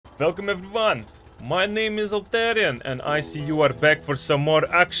Welcome everyone, my name is Altairyan and I see you are back for some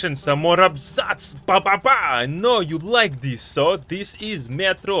more action, some more abzats, I know you like this, so this is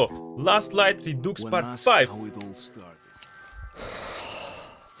Metro Last Light Redux Part 5. How it all started.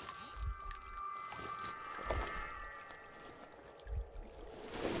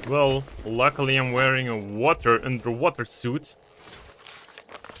 Well, luckily I'm wearing a underwater suit.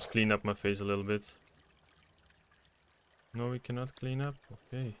 Let's clean up my face a little bit. No, we cannot clean up?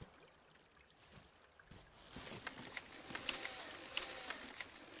 Okay.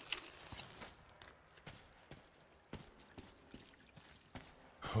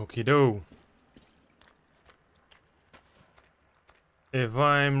 Okie doke. If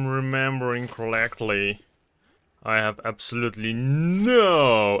I'm remembering correctly, I have absolutely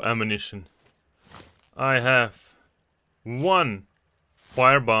no ammunition. I have one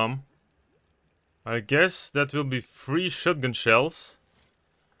firebomb. I guess that will be 3 shotgun shells.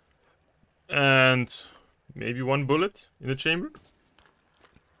 And maybe 1 bullet in the chamber.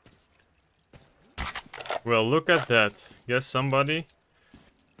 Well, look at that. Guess somebody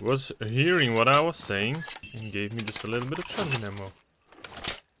was hearing what I was saying and gave me just a little bit of shotgun ammo.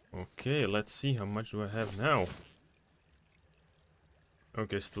 Okay, let's see, how much do I have now?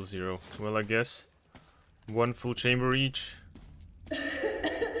 Okay, still 0. Well, I guess 1 full chamber each.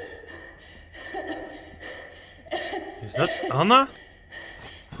 Is that Anna?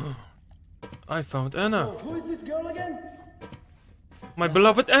 I found Anna. Who is this girl again? My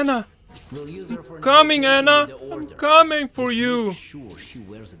beloved Anna. Coming, Anna. I'm coming for you. Sure, she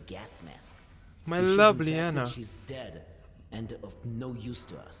wears a gas mask. My If she's lovely infected, Anna. She's dead and of no use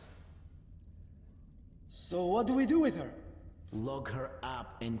to us. So what do we do with her? Log her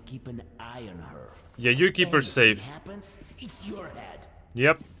up and keep an eye on her. Yeah, you keep her Anything safe. happens, it's your head.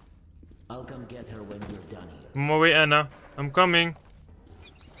 Yep. I'll come get her when we're done here. On my way, Anna. I'm coming.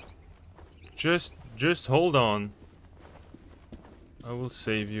 Just hold on. I will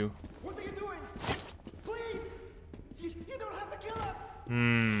save you. What are you doing? Please! You don't have to kill us!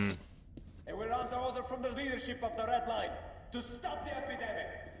 Hmm. And we're under order from the leadership of the Red Line to stop the epidemic.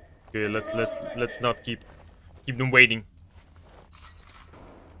 Okay, let's not keep them waiting.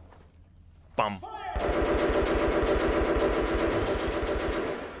 Bam.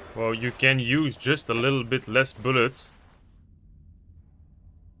 Well, you can use just a little bit less bullets.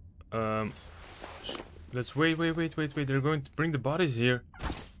 Let's wait. They're going to bring the bodies here.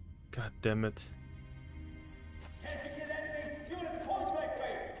 God damn it. Can't you get anything? Unit point blank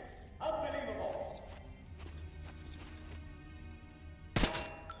range. Unbelievable.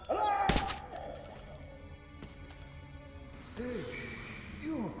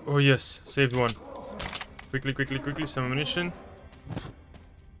 Oh yes, saved one. Quickly, some ammunition.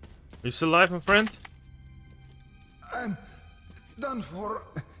 Are you still alive, my friend? I'm done for.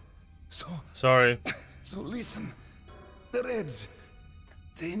 Sorry. So listen, the Reds,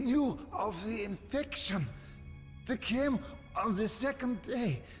 they knew of the infection. They came on the 2nd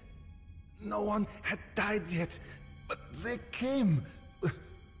day. No one had died yet, but they came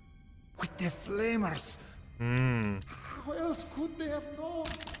with the flamers. Hmm. How else could they have known?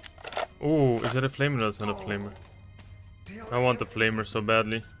 Oh, is that a flamer? No, it's not a flamer. I want the flamer so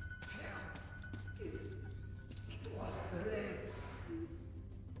badly. It was the Reds.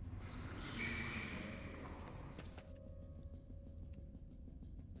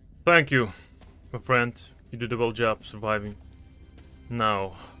 Thank you, my friend. You did a well job surviving.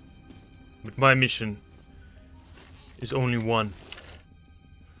 Now, but my mission is only one.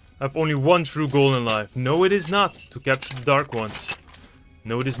 I have only one true goal in life. No, it is not to capture the Dark Ones.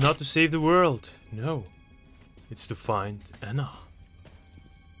 No, it is not to save the world. No, it's to find Anna.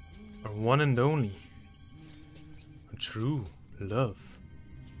 Our one and only. A true love.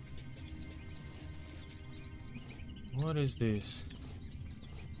 What is this?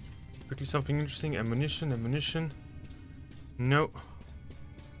 Quickly, something interesting. Ammunition. No.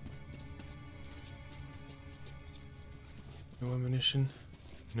 No ammunition.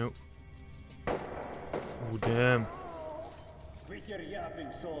 No. Oh, damn. Quit your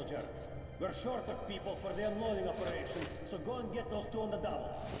yapping, soldier. We're short of people for the unloading operation, so go and get those 2 on the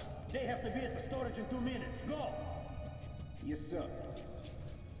double. They have to be at the storage in 2 minutes. Go! Yes, sir.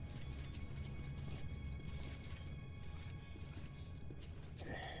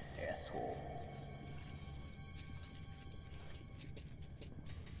 Asshole.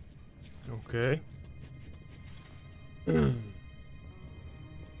 Okay.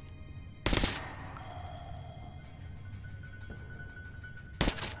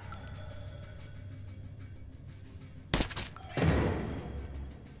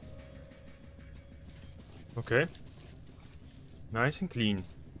 Okay. Nice and clean.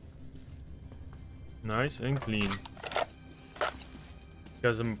 Nice and clean.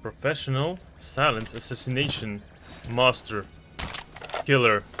 Because I'm a professional silence assassination master.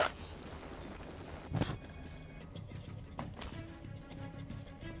 Killer.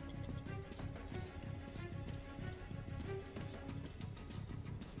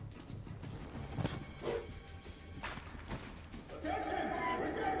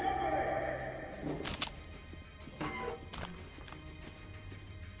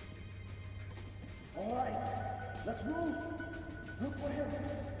 Alright, let's move. Look for him.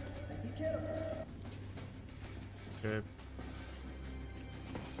 And be careful. Okay.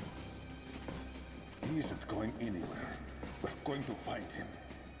 He isn't going anywhere. We're going to find him.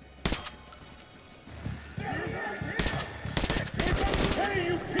 Hey,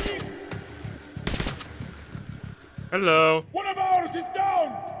 you pig! Hello. One of ours is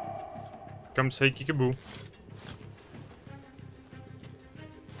down! Come say kickaboo.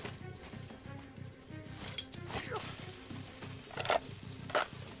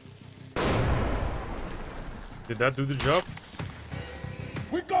 Did that do the job?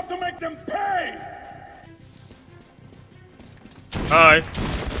 We got to make them pay! Hi.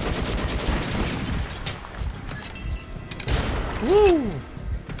 Woo!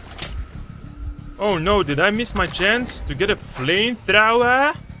 Oh no, did I miss my chance to get a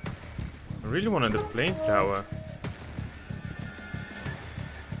flamethrower? I really wanted a flamethrower.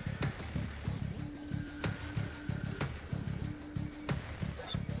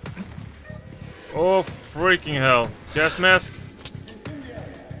 Oh freaking hell. Gas mask?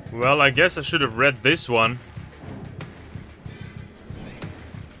 Well, I guess I should have read this one.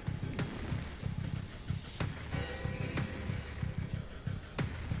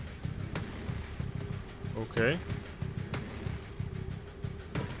 Okay.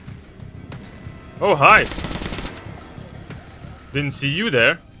 Oh, hi. Didn't see you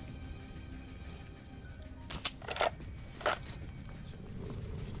there.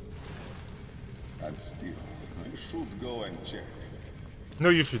 I'm still. I should go and check. No,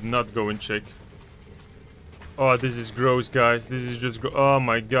 you should not go and check. Oh, this is gross, guys. This is just oh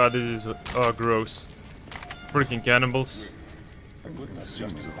my god, this is gross. Freaking cannibals. I could not just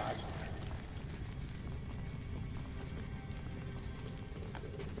imagine.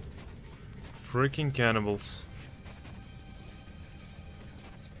 Freaking cannibals.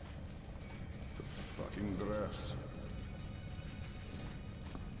 Fucking grass.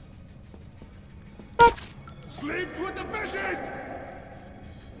 Sleep with the fishes!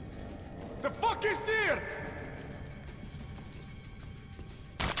 The fuck is there?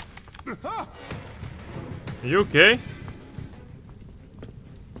 You okay?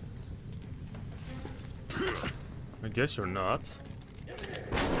 I guess you're not.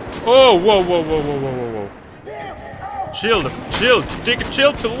 Oh, whoa, whoa, whoa, whoa, whoa, whoa, whoa. Chill, chill, take a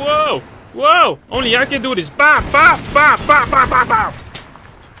chill pill. Whoa, whoa. Only I can do this. Bam, bam, bam, bam, bam, bam, bam.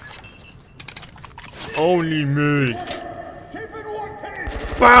 Only me.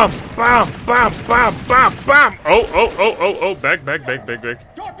 Bam, bam, bam, bam, bam, bam. Oh, oh, oh, oh, oh. Back, back, back, back, back.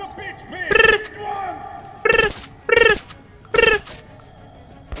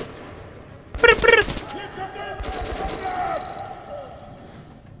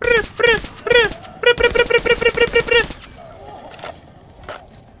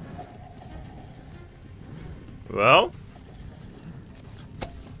 Well,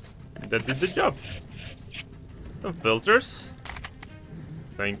 that did the job. Some filters.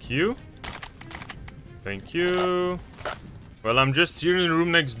 Thank you. Thank you. Well, I'm just here in the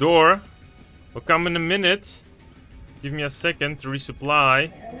room next door. I'll come in a minute. Give me a second to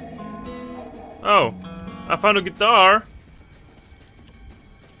resupply. Oh, I found a guitar.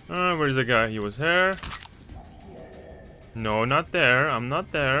 Where's the guy? He was here. No, not there. I'm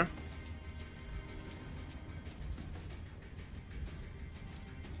not there.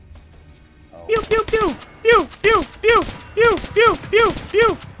 Pew pew pew pew pew pew pew pew pew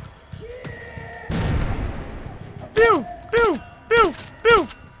pew. Pew pew pew pew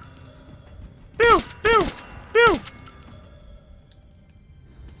pew pew pew.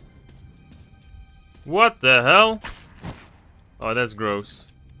 What the hell? Oh, that's gross.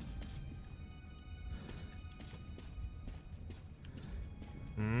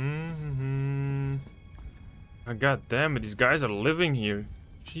 God damn it, these guys are living here.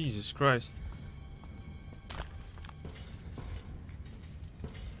 Jesus Christ.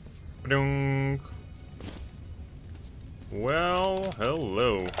 Well,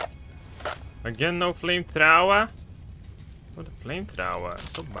 hello. Again, no flamethrower? What a flamethrower,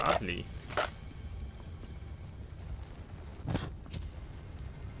 so badly.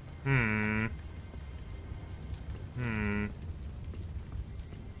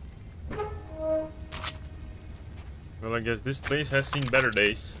 Well, I guess this place has seen better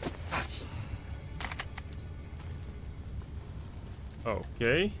days.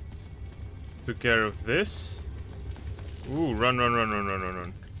 Okay. Took care of this. Ooh, run.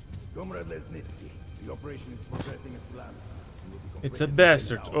 Comrade Lesnitsky, the operation is progressing as planned. It's a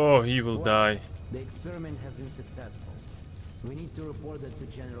bastard. Oh, he will die. The experiment has been successful. We need to report it to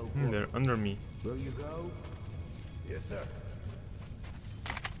General They're under me. Will you go? Yes, sir.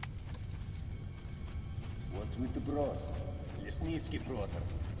 What's with the broad? Lesnitsky brought her.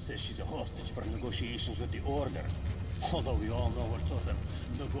 Says she's a hostage for negotiations with the Order. Although we all know what sort of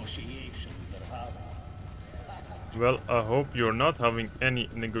negotiations they're having. Well, I hope you're not having any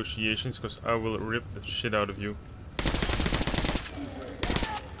negotiations, because I will rip the shit out of you.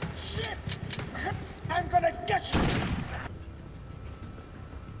 Shit! I'm gonna get you!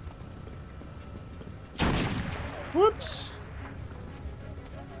 Whoops.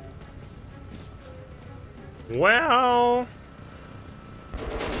 Well.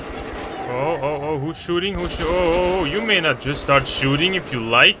 Oh, who's shooting? Oh, you may not just start shooting if you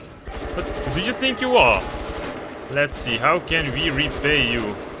like. But who do you think you are? Let's see, how can we repay you?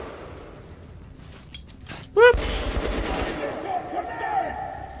 Whoop.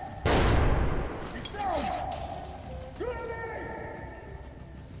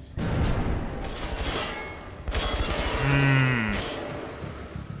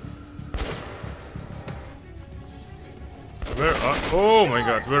 Where are... Oh my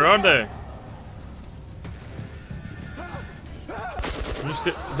god, where are they?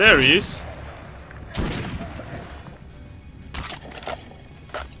 There he is.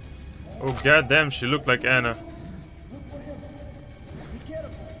 Oh goddamn, she looked like Anna.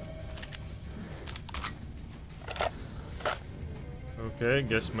 Okay,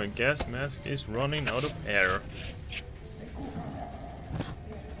 guess my gas mask is running out of air.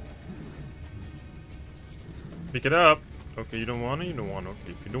 Pick it up. Okay, you don't wanna, you don't wanna.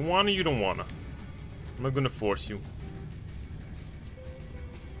 Okay, if you don't wanna, you don't wanna. I'm not gonna force you.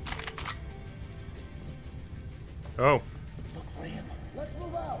 Oh. Look for him. Let's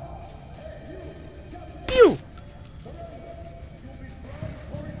move out. Pew!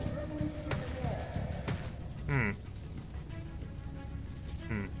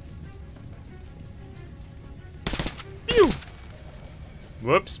 Pew!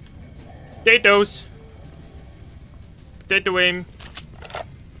 Whoops. Potatoes. Potato aim.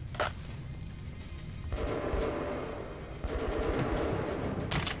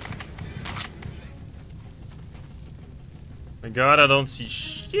 My god, I don't see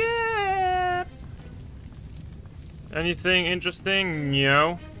ships. Anything interesting?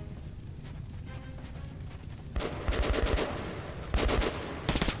 No.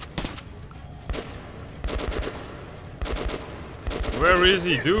 Where is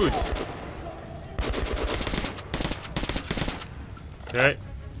he, dude? Okay.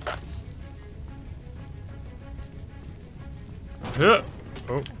 Huh.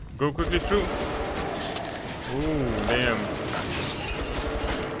 Oh, go quickly through. Oh, damn.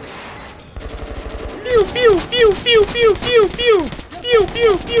 Pew pew pew pew pew pew pew pew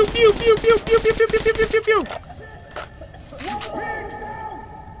pew pew pew pew pew pew pew pew pew pew pew pew.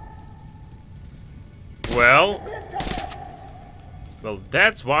 Well,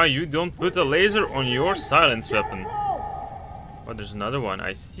 that's why you don't put a laser on your silence weapon. Oh, there's another one.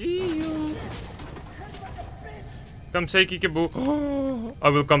 I see you. Come say Kikaboo. Oh, I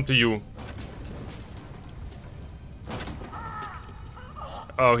will come to you.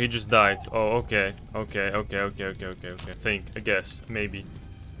 Oh, he just died. Oh, okay. Okay. I guess. Maybe.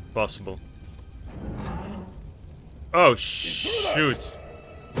 Possible. Oh, shoot.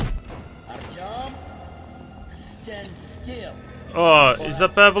 Artyom, stand still. Oh, is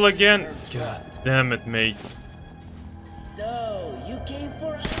that Pavel again? God damn it, mate. So, you came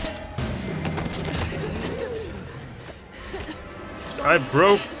for us? I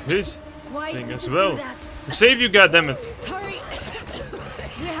broke his thing as well. To save you, goddammit. Hurry!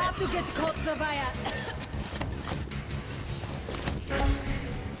 We have to get to Kotsavaya.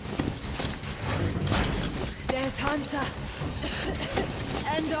 There's Hansa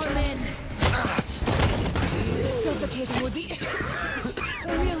and our men. Suffocating would be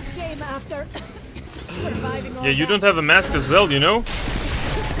a real shame after surviving all Yeah, you that. don't have a mask as well, you know?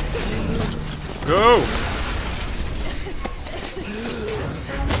 Go!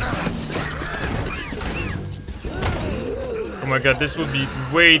 Oh my god, this would be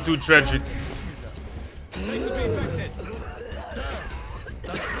way too tragic.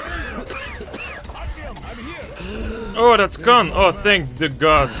 Oh, that's gone. Oh, thank the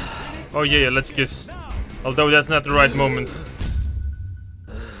gods. Oh yeah, let's kiss. Although that's not the right moment.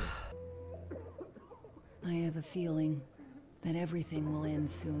 I have a feeling that everything will end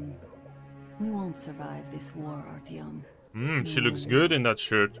soon. We won't survive this war, Artyom. She looks good in that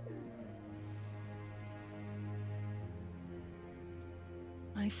shirt.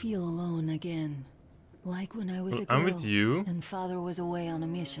 I feel alone again. Like when I was a girl I'm with you. and father was away on a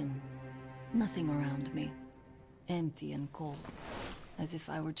mission. Nothing around me. Empty and cold. As if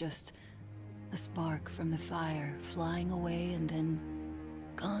I were just a spark from the fire, flying away and then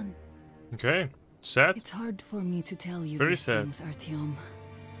gone. Okay. Sad? It's hard for me to tell you Very these sad. things, Artyom.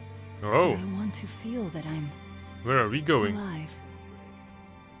 Oh, But I want to feel that I'm where are we going? alive.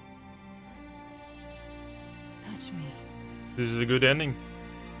 Touch me. This is a good ending.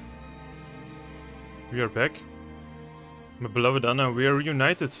 We are back. My beloved Anna, we are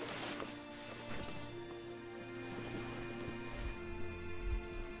reunited.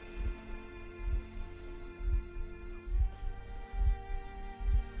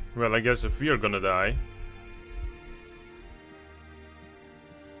 Well, I guess if we are gonna die.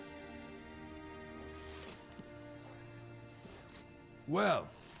 Well,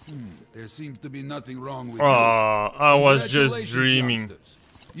 there seems to be nothing wrong with I was just Congratulations, dreaming. youngsters.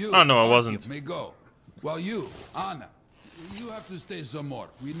 You, Oh, no, I Artyom, wasn't. may go. While you, Anna, you have to stay some more.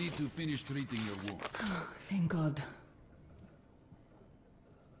 We need to finish treating your wound. Thank God.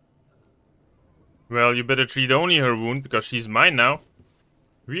 Well, you better treat only her wound, because she's mine now.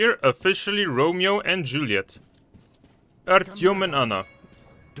 We're officially Romeo and Juliet. Artyom and Anna.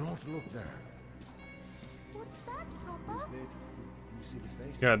 Don't look there. What's that, Papa? Can you see the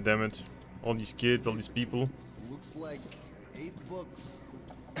face? God damn it. All these kids, all these people. Looks like 8 books.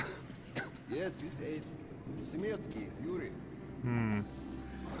 Yes, it's 8. Semetsky, Yuri.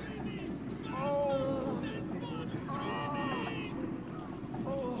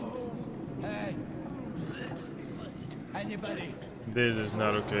 Hey! Anybody? This is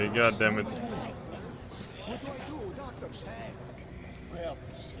not okay. God damn it. Well,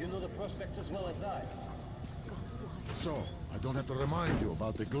 you know the prospects as well as I. So, I don't have to remind you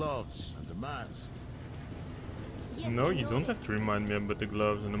about the gloves and the mask. No, you don't have to remind me about the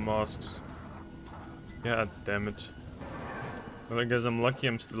gloves and the masks. God damn it. Well, I guess I'm lucky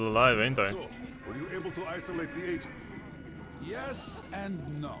I'm still alive, ain't I? So, were you able to isolate the agent? Yes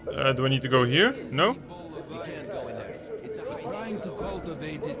and no. Do I need to go here? No? Trying to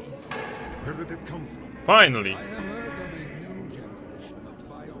cultivate it is... Where did it come from? Finally! I have heard of a new generation of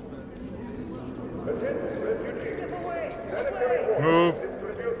bioweapons. Move!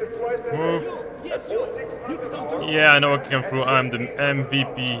 Move! Yeah, I know I can through. I'm the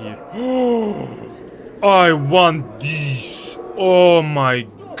MVP here. I want these! Oh my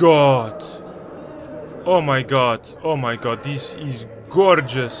god! Oh my god! Oh my god! This is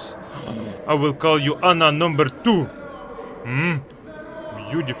gorgeous! I will call you Anna number 2.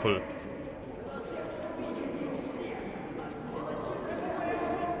 Beautiful.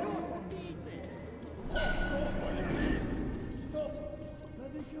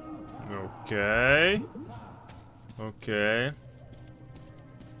 Okay. Okay.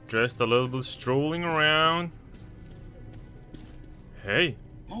 Just a little bit strolling around. Hey.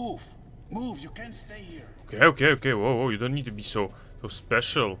 Move! Move! You can't stay here! Okay. Whoa. You don't need to be so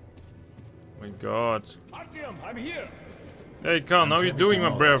special. My god. Artyom, I'm here! Hey, Khan, how you doing,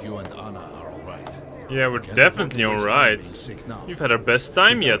 my brave? You and Anna are alright. Yeah, we're definitely alright. You've had our best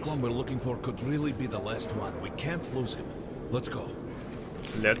time yet. The one we're looking for could really be the last one. We can't lose him. Let's go.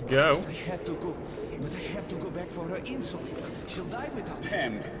 Let's go. I have to go. But I have to go back for her insulin. She'll die without it.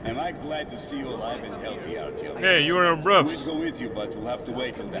 Damn, am I glad to see you alive and healthy, Artyom. Hey, you are our bruv. We'd go with you, but we'll have to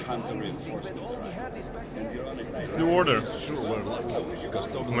wait till the Hansa reinforcements arrive. And you're on a It's the order. Sure, we're lucky.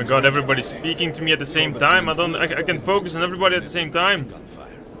 Oh my god, everybody's speaking to me at the same time. I can focus on everybody at the same time.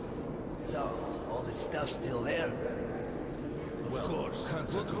 So, all this stuff's still there? Of course.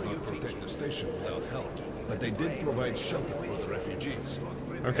 Hansa could not protect the station without help, but they did provide shelter for the refugees.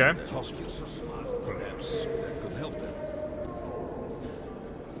 Okay. And the hospitals. Perhaps that could help them.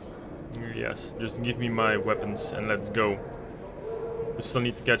 Yes, just give me my weapons and let's go. We still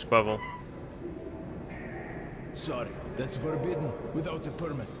need to catch Pavel. Sorry, that's forbidden without a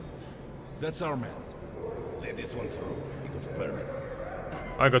permit. That's our man. Let this one through. He got a permit.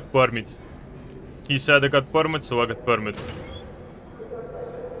 I got permit. He said I got permit, so I got permit.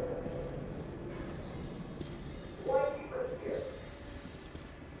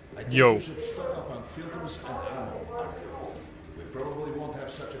 Yo. You should stock up on filters and ammo, Artyom. We probably won't have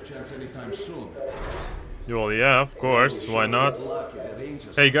such a chance anytime soon. Well, yeah, of course. Why not?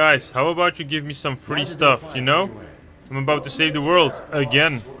 Hey guys, how about you give me some free stuff, you know? I'm about to save the world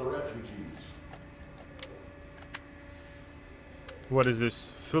again. What is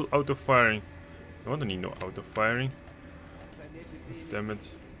this? Full auto firing. I don't need no auto firing. Damn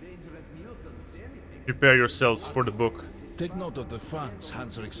it. Prepare yourselves for the book. Take note of the funds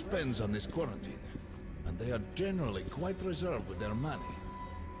Hanser expends on this quarantine, and they are generally quite reserved with their money.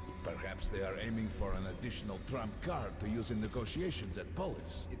 Perhaps they are aiming for an additional trump card to use in negotiations at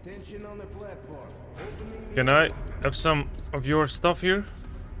Polis. Attention on the platform. Can I have some of your stuff here?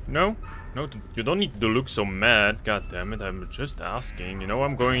 No? No, you don't need to look so mad. God damn it, I'm just asking. You know,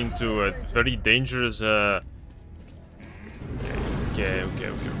 I'm going to a very dangerous, Okay.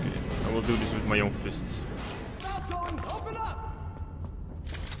 I will do this with my own fists. Open up!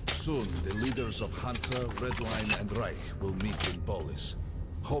 Soon, the leaders of Hansa, Redline, and Reich will meet in Polis,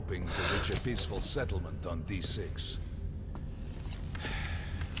 hoping to reach a peaceful settlement on D6.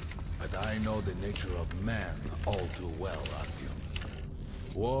 But I know the nature of man all too well, Artyom.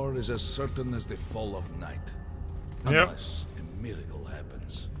 War is as certain as the fall of night, unless a miracle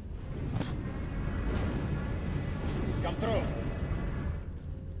happens. Come through.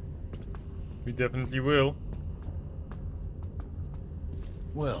 We definitely will.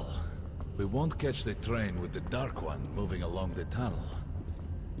 Well, we won't catch the train with the Dark One moving along the tunnel.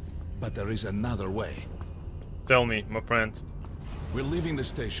 But there is another way. Tell me, my friend. We're leaving the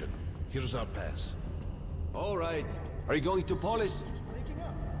station. Here's our pass. All right. Are you going to Polis?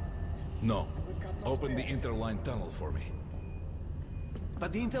 No. Open the interline tunnel for me.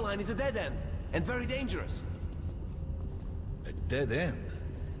 But the interline is a dead end, and very dangerous. A dead end?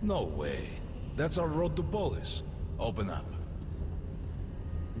 No way. That's our road to Polis. Open up.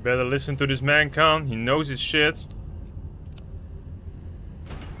 You better listen to this man, Khan. He knows his shit.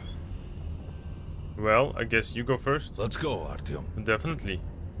 Well, I guess you go first. Let's go, Artyom. Definitely.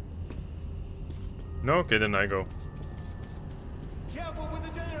 No? Okay, then I go. Careful with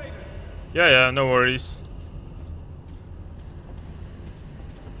the generator. Yeah, no worries.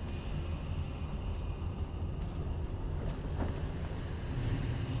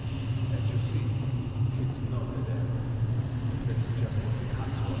 As you see, it's not a dead end. That's just what the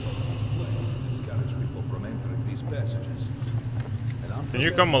Hansworth is playing to discourage people from entering these passages. Can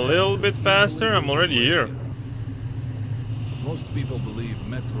you come a little bit faster? I'm already here. Most people believe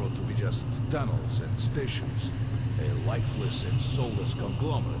metro to be just tunnels and stations, a lifeless and soulless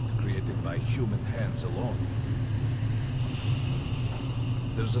conglomerate created by human hands alone.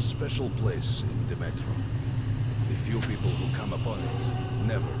 There's a special place in the metro. The few people who come upon it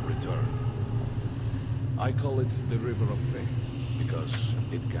never return. I call it the River of Fate, because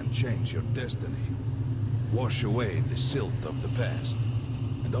it can change your destiny, wash away the silt of the past,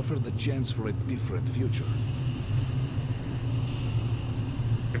 and offer the chance for a different future.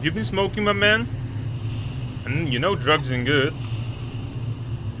 Have you been smoking, my man? And you know drugs ain't good.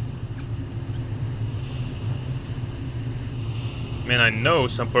 Man, I know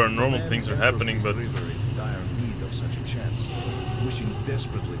some paranormal things are happening, but... River in dire need of such a chance, wishing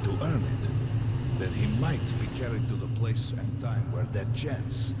desperately to earn it, then he might be carried to the place and time where that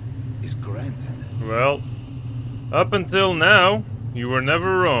chance is granted. Well, up until now, you were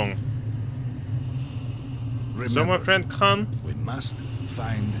never wrong. Remember, So, my friend Khan, we must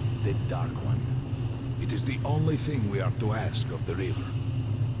find the Dark One. It is the only thing we are to ask of the river.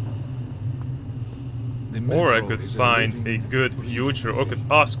 The or I metro could is find a living, good future, or could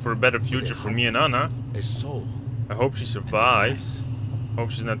ask for a better future for me and Anna. a soul. I hope she survives.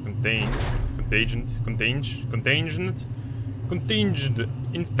 Hope she's not contained,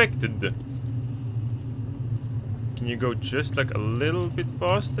 infected. Can you go just like a little bit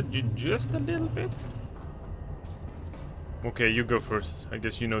faster? Just a little bit? Okay, you go first. I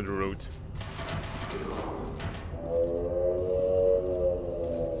guess you know the road.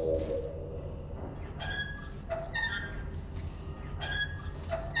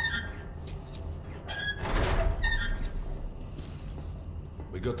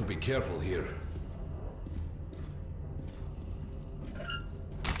 We got to be careful here.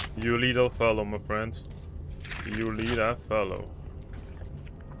 You lead, I'll follow, my friend. You lead, I follow.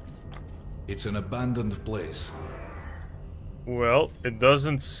 It's an abandoned place. Well, it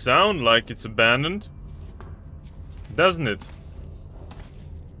doesn't sound like it's abandoned, doesn't it?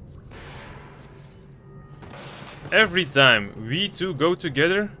 Every time we two go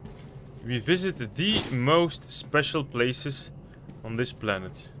together, we visit the most special places on this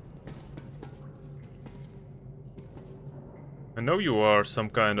planet. I know you are some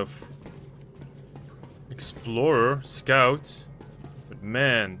kind of explorer, scout, but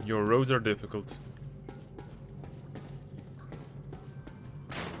man, your roads are difficult.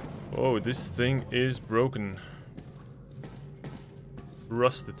 Oh, this thing is broken.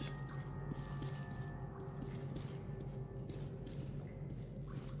 Rusted.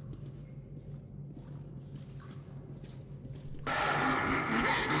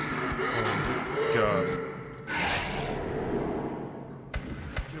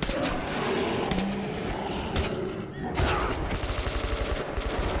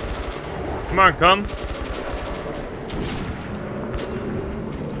 Come on, Con.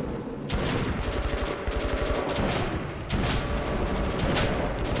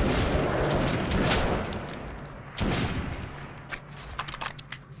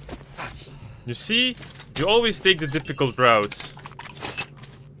 You see, you always take the difficult routes.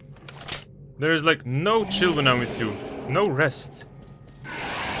 There is like no chill when I'm with you. No rest.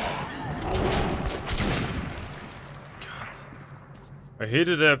 God. I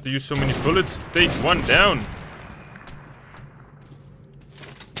hated that I have to use so many bullets to take one down.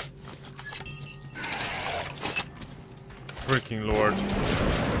 Freaking Lord.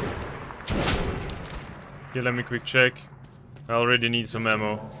 Okay, let me quick check. I already need some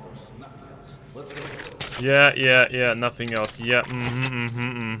ammo. Yeah, nothing else. Yeah,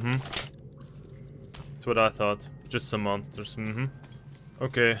 That's what I thought. Just some monsters,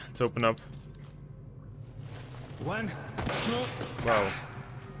 Okay, let's open up. 1, 2. Wow.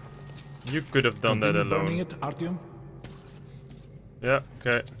 You could have done that Continue alone. burning it, Artyom? Yeah,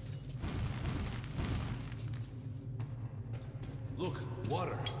 okay. Look,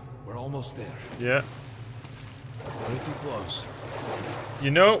 water. We're almost there. Yeah. Pretty close. You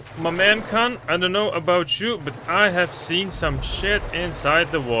know, my man Khan, I don't know about you, but I have seen some shit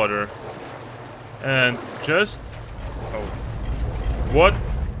inside the water. And just... Oh. What?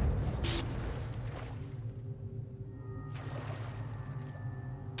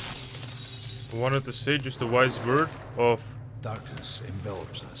 I wanted to say just a wise word of... Darkness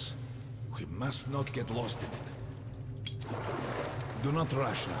envelops us. We must not get lost in it. Do not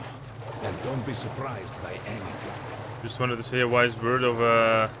rush now. And don't be surprised by anything. Just wanted to say a wise word of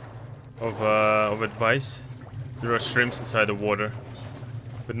advice. There are shrimps inside the water.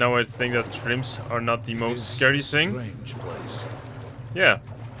 But now I think that shrimps are not the most scary thing. Strange place. Yeah,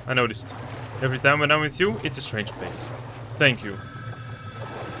 I noticed. Every time when I'm with you, it's a strange place. Thank you.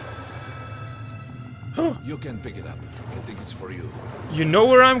 You can pick it up. I think it's for you. You know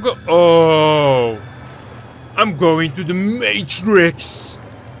where I'm going? Oh! I'm going to the Matrix!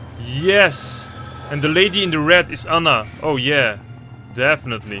 Yes! And the lady in the red is Anna. Oh yeah,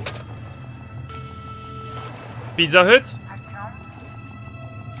 definitely. Pizza Hut?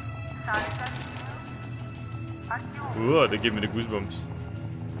 Ooh, they give me the goosebumps.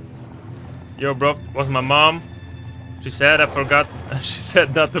 Yo, bro, was my mom? She said I forgot. She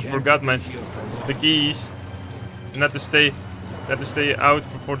said not to forget the keys, not to stay out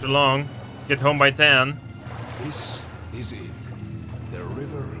for too long. Get home by 10. This is it. The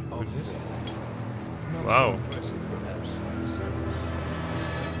river of fate. Wow.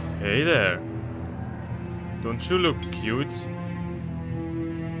 Hey there. Don't you look cute?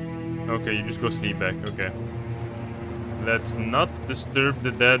 Okay, you just go sleep back. Okay. Let's not disturb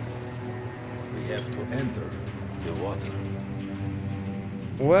the dead. We have to enter the water.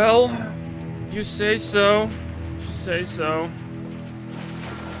 Well, you say so. You say so.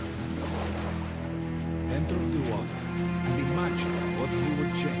 Enter the water and imagine what you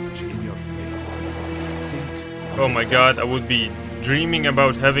would change in your fate. Think. Oh my god, I would be dreaming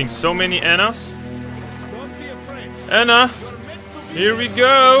about having so many Annas. Don't be afraid. Anna! Here we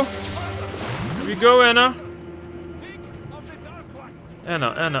go! Here we go, Anna!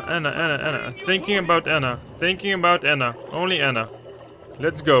 Anna. Thinking about Anna. Thinking about Anna. Only Anna.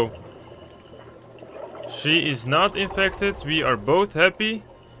 Let's go. She is not infected. We are both happy.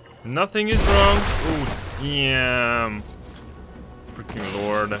 Nothing is wrong. Oh, damn. Freaking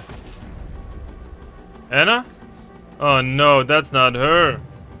Lord. Anna? Oh no, that's not her.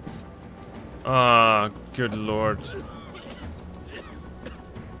 Ah, good Lord.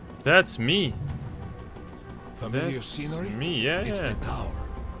 That's me. Familiar That's scenery? me, yeah. It's the tower.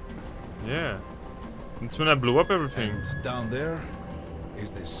 Yeah. That's when I blew up everything. And down there is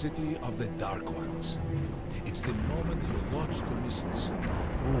the city of the Dark Ones. It's the moment you launch the missiles.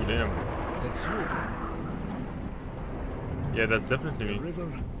 Ooh, damn. That's you. Yeah, that's definitely The me.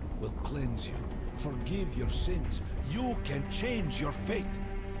 river will cleanse you, forgive your sins. You can change your fate.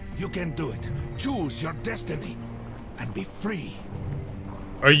 You can do it. Choose your destiny and be free.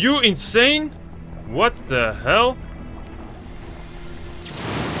 Are you insane? What the hell?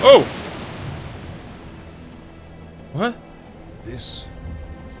 Oh! What? This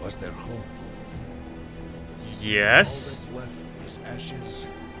was their home. Yes. All that's left is ashes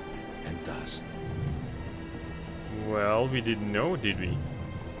and dust. Well, we didn't know, did we?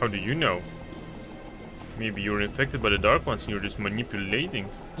 How do you know? Maybe you were infected by the Dark Ones and you're just manipulating.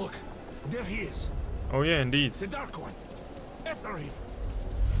 Look, there he is. Oh yeah, indeed. The Dark One. After him.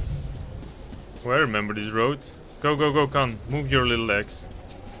 Well, I remember this road. Go, go, go, Khan. Move your little legs.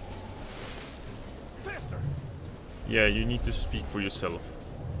 Faster. Yeah, you need to speak for yourself.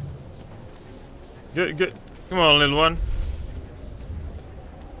 Good, good. Come on, little one.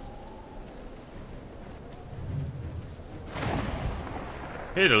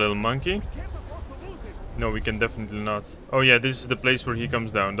 Hey, the little monkey. No, we can definitely not. Oh yeah, this is the place where he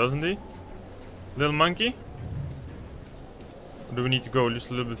comes down, doesn't he? Little monkey? Or do we need to go just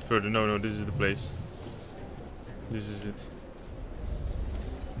a little bit further? No, no, this is the place. This is it.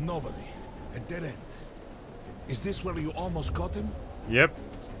 Nobody. A dead end. Is this where you almost caught him? Yep.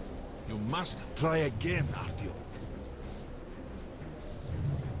 You must try again, Artyom.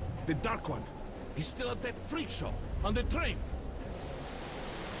 The Dark One. He's still at that freak show on the train.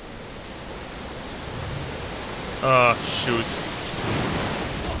 Ah, shoot.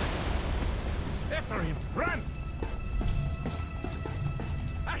 After him! Run!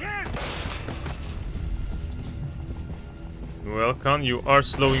 Ahead! Well, Khan, you are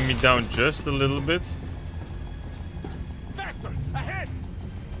slowing me down just a little bit. Faster! Ahead!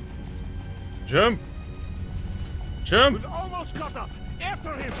 Jump! Jump! We've almost caught up!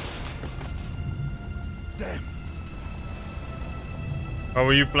 After him! Damn! How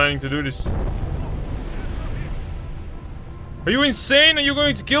are you planning to do this? Are you insane? Are you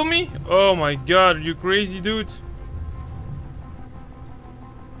going to kill me? Oh my god, are you crazy, dude?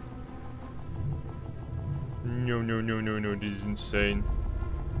 No, no, no, no, no, this is insane.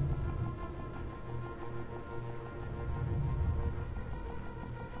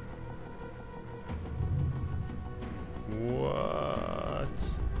 What?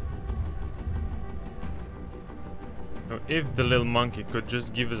 Now, if the little monkey could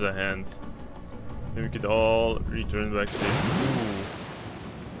just give us a hand, then we could all return back safe.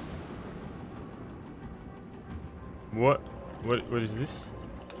 Ooh. What? What is this?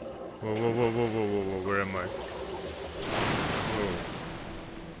 Whoa, whoa, whoa, whoa, whoa, whoa, whoa, where am I? Whoa.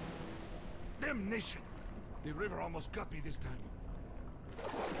 Damnation! The river almost got me this time.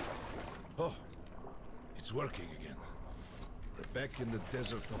 Oh, it's working again. We're back in the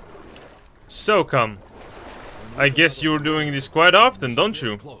desert. So come. I guess you're doing this quite often, don't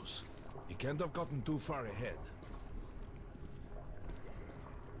you? Close. He can't have gotten too far ahead.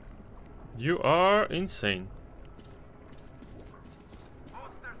 You are insane.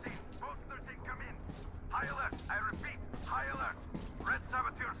 Post 13, come in. High alert, I repeat, high alert. Red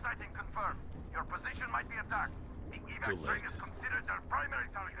saboteur sighting confirmed. Your position might be attacked. The evac train is considered their primary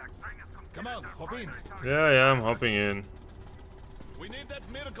target. Come on, hop in. Yeah, I'm hopping in. We need that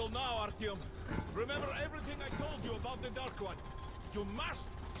miracle now, Artyom. Remember everything I told you about the Dark One. You must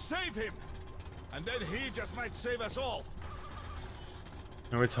save him. And then he just might save us all.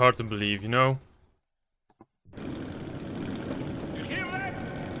 No, it's hard to believe, you know? You hear that?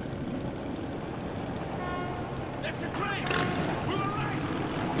 That's the train! We were right!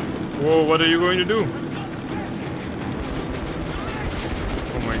 Whoa, what are you going to do?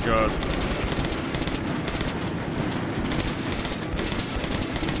 Oh my god.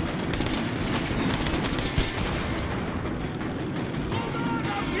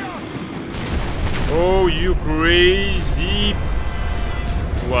 Oh, you crazy.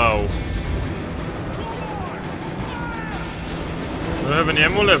 Wow. I don't have any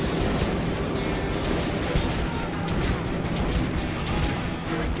ammo left.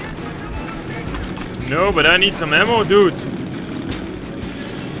 No, but I need some ammo, dude.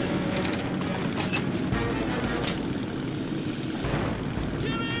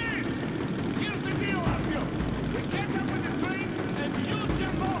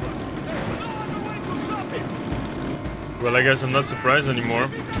 Well, I guess I'm not surprised anymore.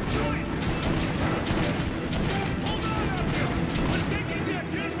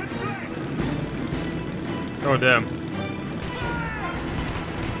 Oh, damn.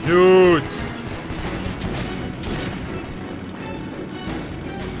 Dude!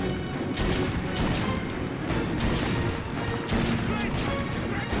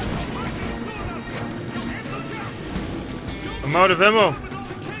 I'm out of ammo.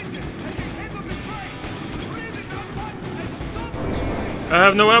 I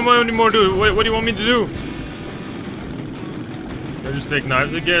have no ammo anymore, dude. What do you want me to do? I just take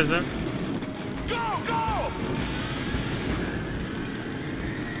knives, I guess, huh? Go, go!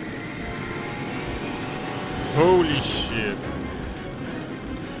 Holy shit.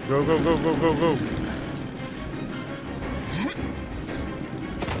 Go, go, go, go, go, go.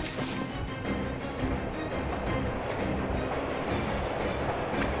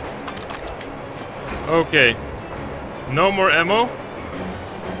 Okay. No more ammo.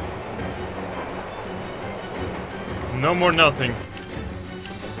 No more nothing.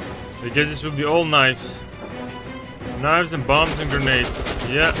 I guess this will be all knives. Knives and bombs and grenades.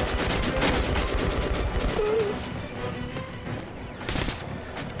 Yeah.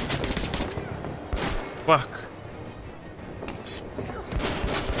 Fuck.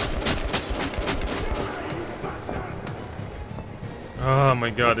 Oh my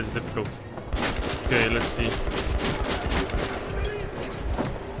god, it's difficult. Okay, let's see.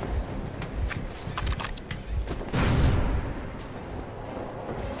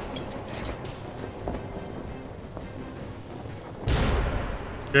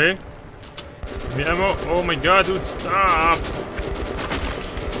 Okay. Give me ammo. Oh my god, dude, stop!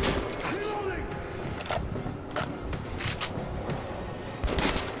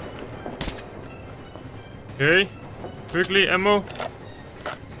 Okay. Quickly, ammo.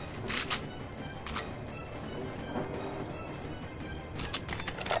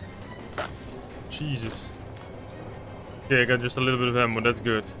 Jesus. Okay, I got just a little bit of ammo, that's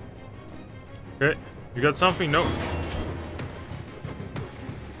good. Okay. You got something? No.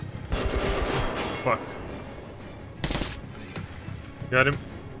 Fuck. Got him.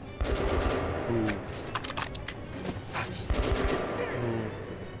 Ooh.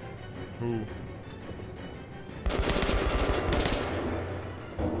 Ooh. Ooh.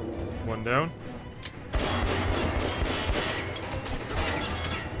 One down.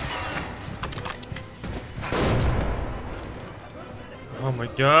 Oh my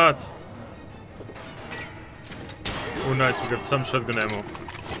god. Oh nice, we got some shotgun ammo.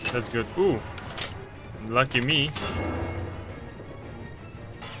 That's good. Ooh. Lucky me.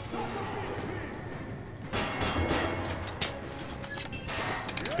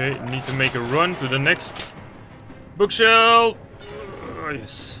 Okay, need to make a run to the next bookshelf. Oh,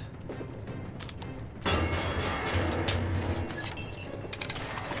 yes.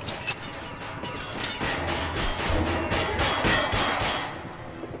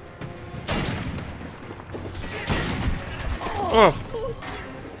 Oh.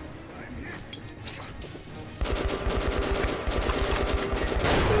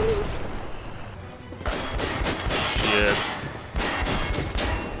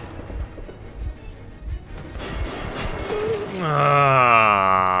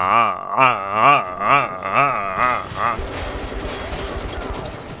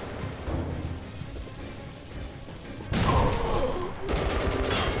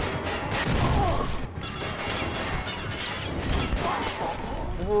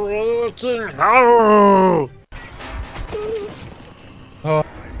 Shit. Oh. Oh.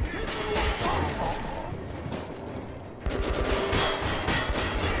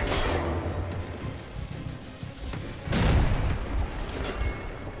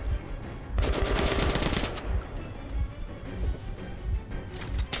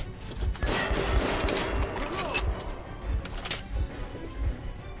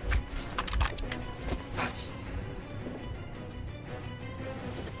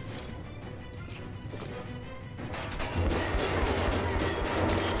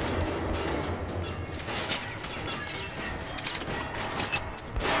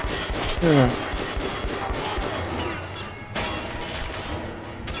 Yeah.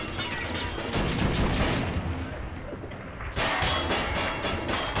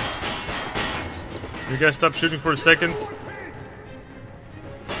 You guys stop shooting for a second.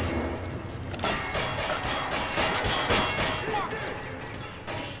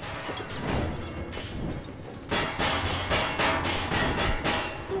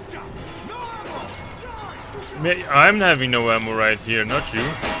 I'm having no ammo right here, not you.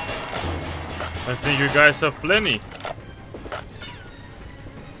 I think you guys have plenty.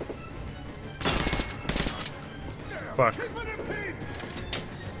 Fuck.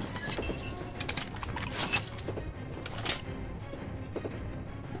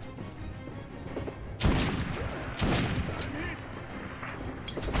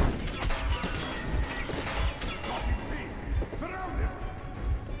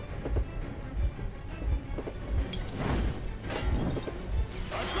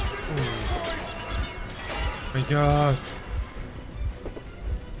 My god.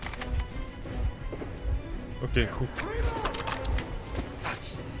 Okay, cool.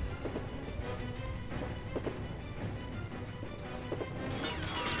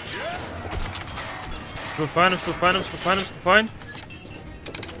 Still fine, I'm still fine, I'm still fine, I'm still fine.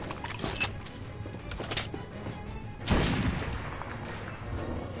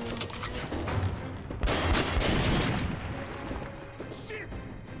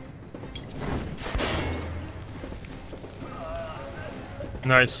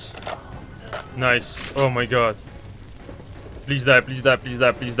 Nice. Nice. Oh my god. Please die, please die, please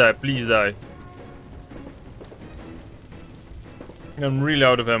die, please die, please die. I'm really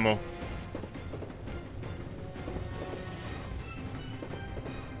out of ammo.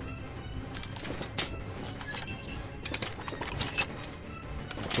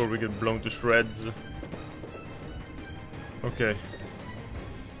 Before we get blown to shreds. Okay.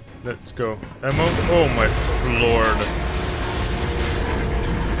 Let's go. Ammo? Oh my lord.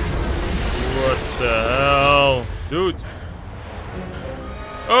 What the hell? Dude.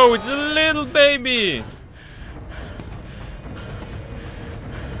 Oh, it's a little baby.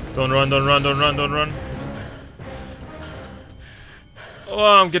 Don't run, don't run, don't run, don't run.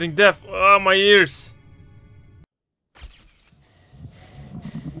 Oh, I'm getting deaf. Oh, my ears.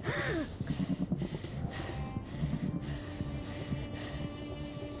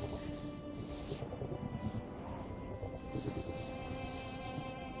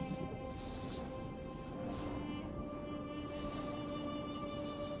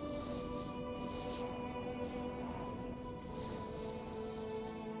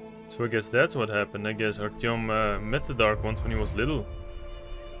 So I guess that's what happened. I guess Artyom met the Dark Ones when he was little.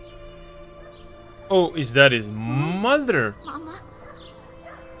 Oh, is that his mother? Mama?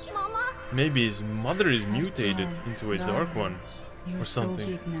 Mama? Maybe his mother is mutated into a Dark One. You're or something.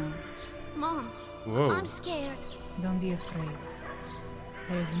 so big now. Mom, Whoa. I'm scared. Don't be afraid.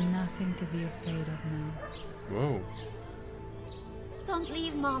 There is nothing to be afraid of now. Whoa. Don't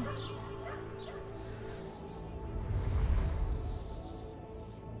leave, Mom.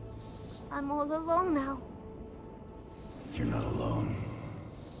 I'm all alone now. You're not alone.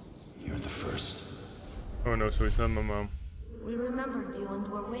 You're the first. Oh no, so it's not my mom. We remembered you and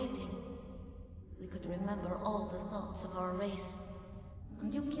were waiting. We could remember all the thoughts of our race.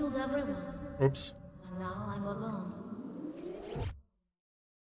 And you killed everyone. Oops. And now I'm alone.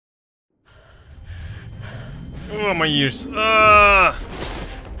 Oh, my ears. Ah!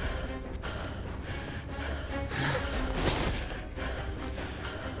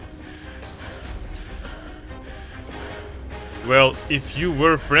 Well, if you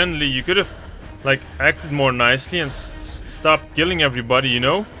were friendly, you could have, like, acted more nicely and stopped killing everybody, you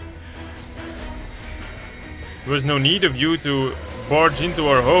know? There was no need of you to barge into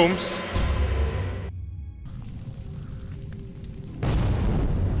our homes.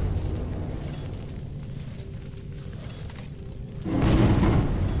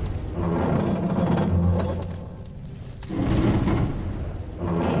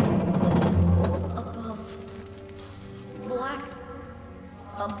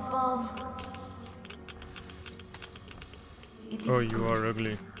 Oh, you are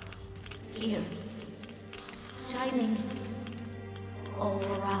ugly. Here. Shining. All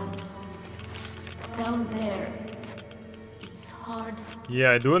around. Down there. It's hard.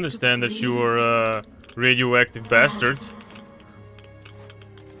 Yeah, I do understand that you are a radioactive bastard.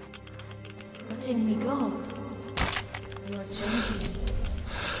 Letting me go. You're changing.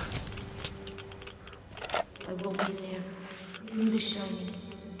 I will be there. In the shining.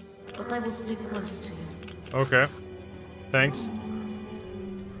 But I will stay close to you. Okay. Thanks.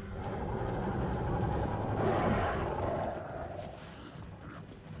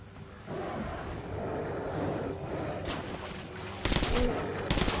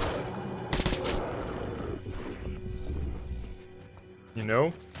 You know,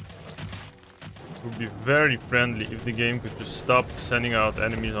 it would be very friendly if the game could just stop sending out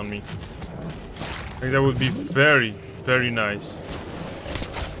enemies on me. Like that would be very, very nice.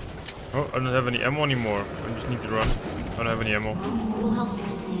 Oh, I don't have any ammo anymore. I just need to run. I don't have any ammo. We'll help you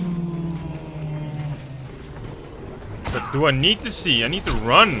see. But do I need to see? I need to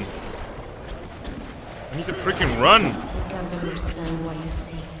run. I need to freaking run. They can't understand why you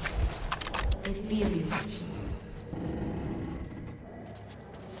see. They fear you.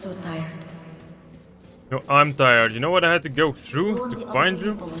 So tired. No, I'm tired. You know what I had to go through to find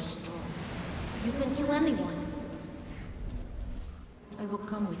you? You can kill anyone. I will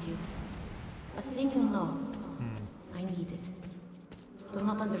come with you. A thing you know. I need it. Do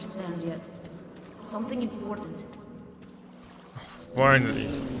not understand yet. Something important. Finally.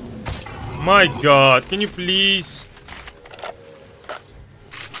 My god, can you please?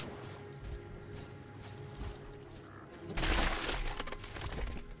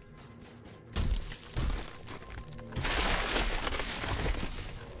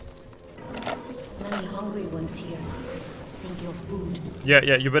 Many hungry ones here. Think you're food.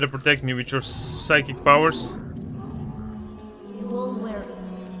 Yeah, you better protect me with your psychic powers. You all wear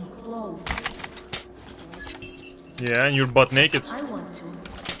clothes. Yeah, and you're butt naked. I want to.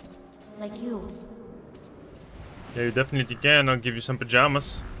 Like you. Yeah, you definitely can. I'll give you some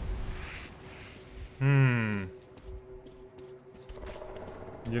pajamas.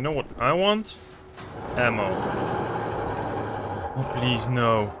 You know what I want? Ammo. Oh, please,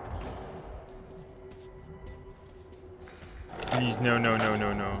 no. Please, no, no, no,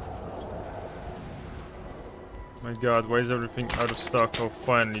 no, no. My god, why is everything out of stock? Oh,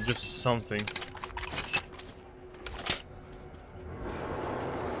 finally, just something.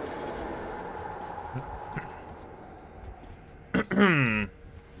 Yeah,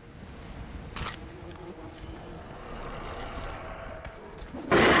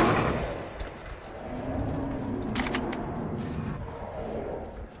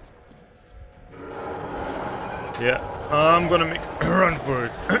 I'm gonna make a run for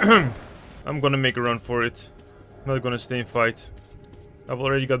it. I'm gonna make a run for it. I'm not gonna stay and fight. I've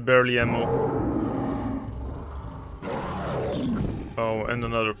already got barely ammo. Oh, and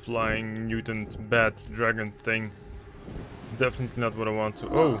another flying mutant bat dragon thing. Definitely not what I want to.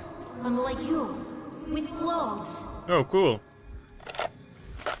 Oh! I'm like you, with clothes. Oh, cool.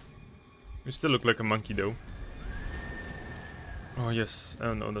 You still look like a monkey though. Oh yes,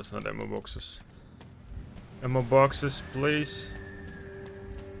 oh no, that's not ammo boxes. Ammo boxes, please.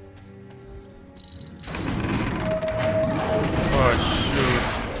 Oh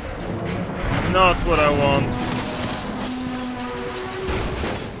shoot. Not what I want.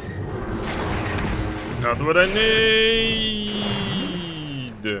 Not what I need.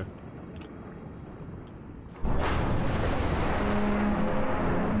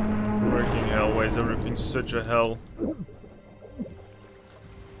 Freaking hell, why is everything such a hell?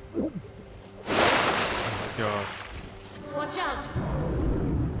 God. Watch out!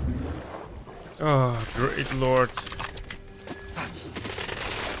 Oh, great lord.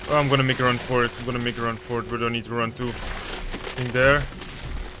 Oh, I'm gonna make a run for it. I'm gonna make a run for it, but I don't need to run too. In there.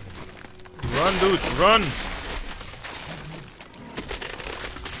 Run, dude, run!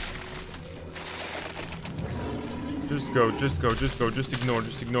 Just go, just go, just go, just ignore,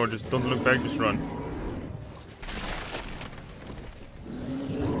 just don't look back, just run.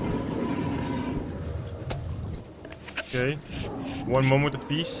 Okay, one moment of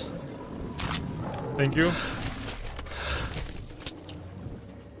peace. Thank you.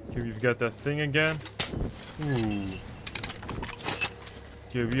 Okay, we've got that thing again. Ooh.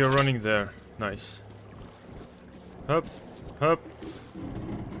 Okay, we are running there. Nice. Up, up.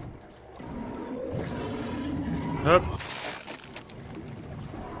 Up.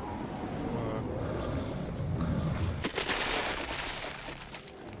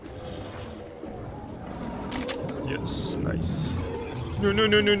 Yes, nice. No, no,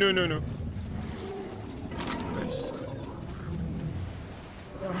 no, no, no, no, no. Nice.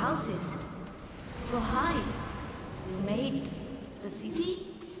 Your house is so high. You made the city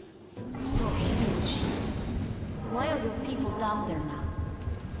so huge. Why are your people down there now?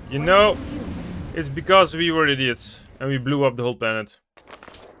 You know, it's because we were idiots and we blew up the whole planet.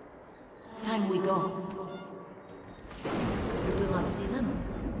 Time we go. You do not see them?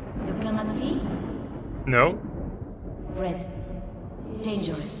 You cannot see? No. Red.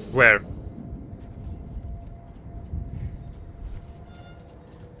 Dangerous. Where?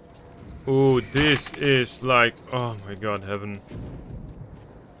 Oh, this is like, oh my god, heaven.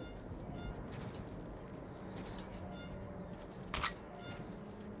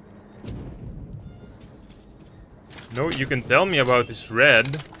 No, you can tell me about this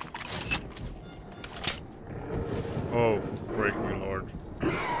red. Oh, freaking lord.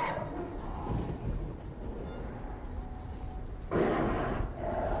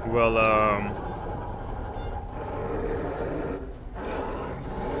 Well,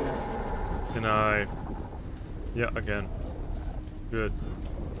 can I... Yeah, again. Good.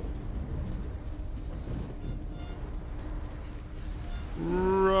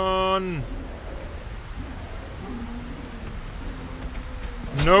 Run!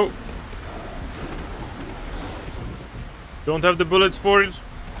 No! Don't have the bullets for it.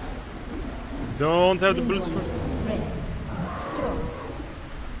 Don't have the bullets for it.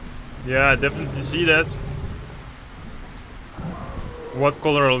 Yeah, I definitely see that. What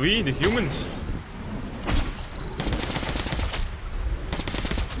color are we? The humans.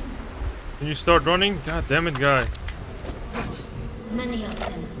 Can you start running? God damn it, guy. Many of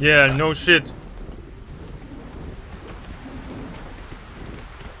them. Yeah, no shit.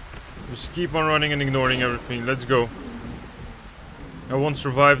 Just keep on running and ignoring everything. Let's go. I won't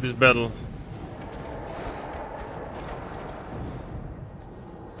survive this battle.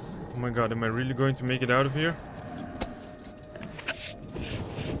 Oh my god, am I really going to make it out of here?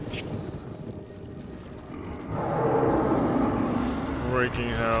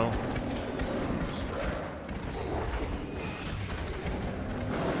 Freaking hell.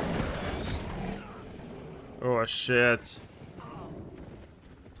 Oh shit.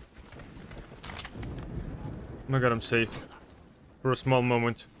 Oh my god, I'm safe. For a small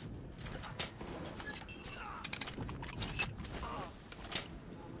moment.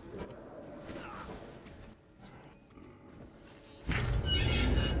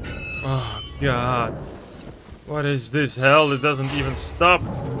 Oh god. What is this hell? It doesn't even stop.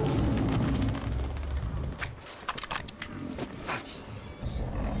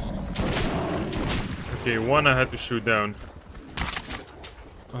 Okay, one I had to shoot down.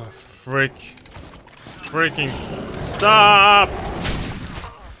 Oh, frick. Freaking stop!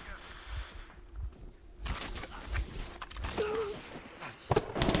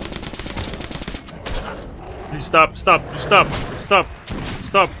 Please stop, stop, stop, stop,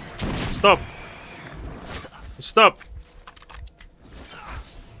 stop, stop, stop.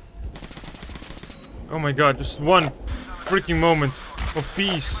 Oh my god, just one freaking moment of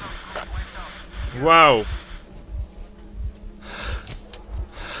peace. Wow.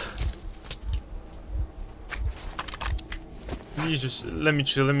 Please just let me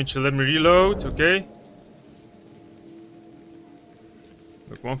chill, let me chill, let me reload, okay?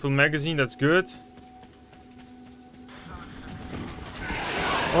 Look, one full magazine, that's good.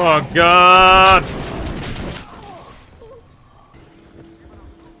 Oh god!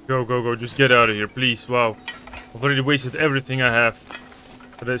 Go, go, go, just get out of here, please. Wow. I've already wasted everything I have.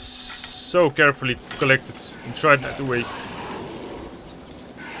 But I so carefully collected and tried not to waste.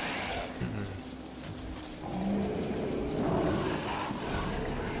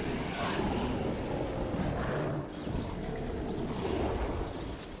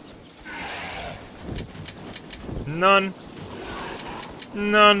 None.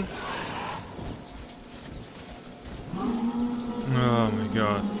 None. Oh my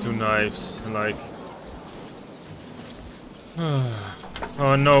god, 2 knives, like...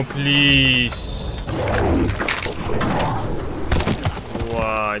 Oh no, please.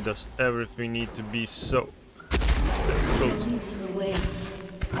 Why does everything need to be so difficult?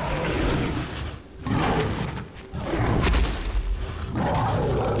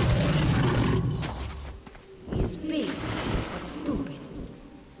 He's big, but stupid.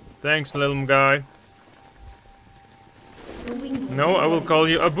 Thanks, little guy. No, I will call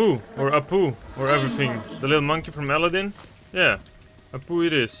you Abu, or Apu, or everything. The little monkey from Aladdin? Yeah, Apu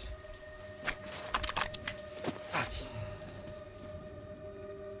it is.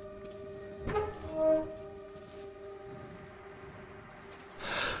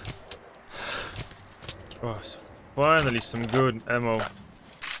 Oh, finally some good ammo.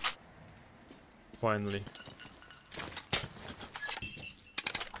 Finally.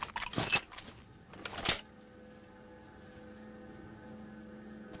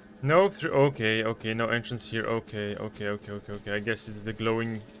 No, okay, okay, no entrance here. Okay, okay, okay, okay, okay. I guess it's the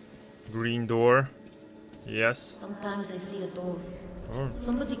glowing green door. Yes. Sometimes I see a door. Oh.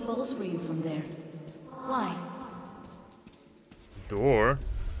 Somebody calls for you from there. Why? Door?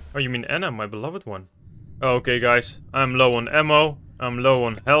 Oh, you mean Anna, my beloved one. Okay, guys, I'm low on ammo. I'm low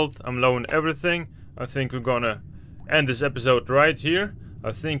on health. I'm low on everything. I think we're gonna end this episode right here.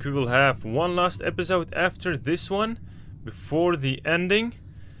 I think we will have one last episode after this one, before the ending.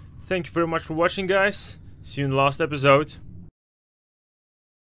 Thank you very much for watching, guys. See you in the last episode.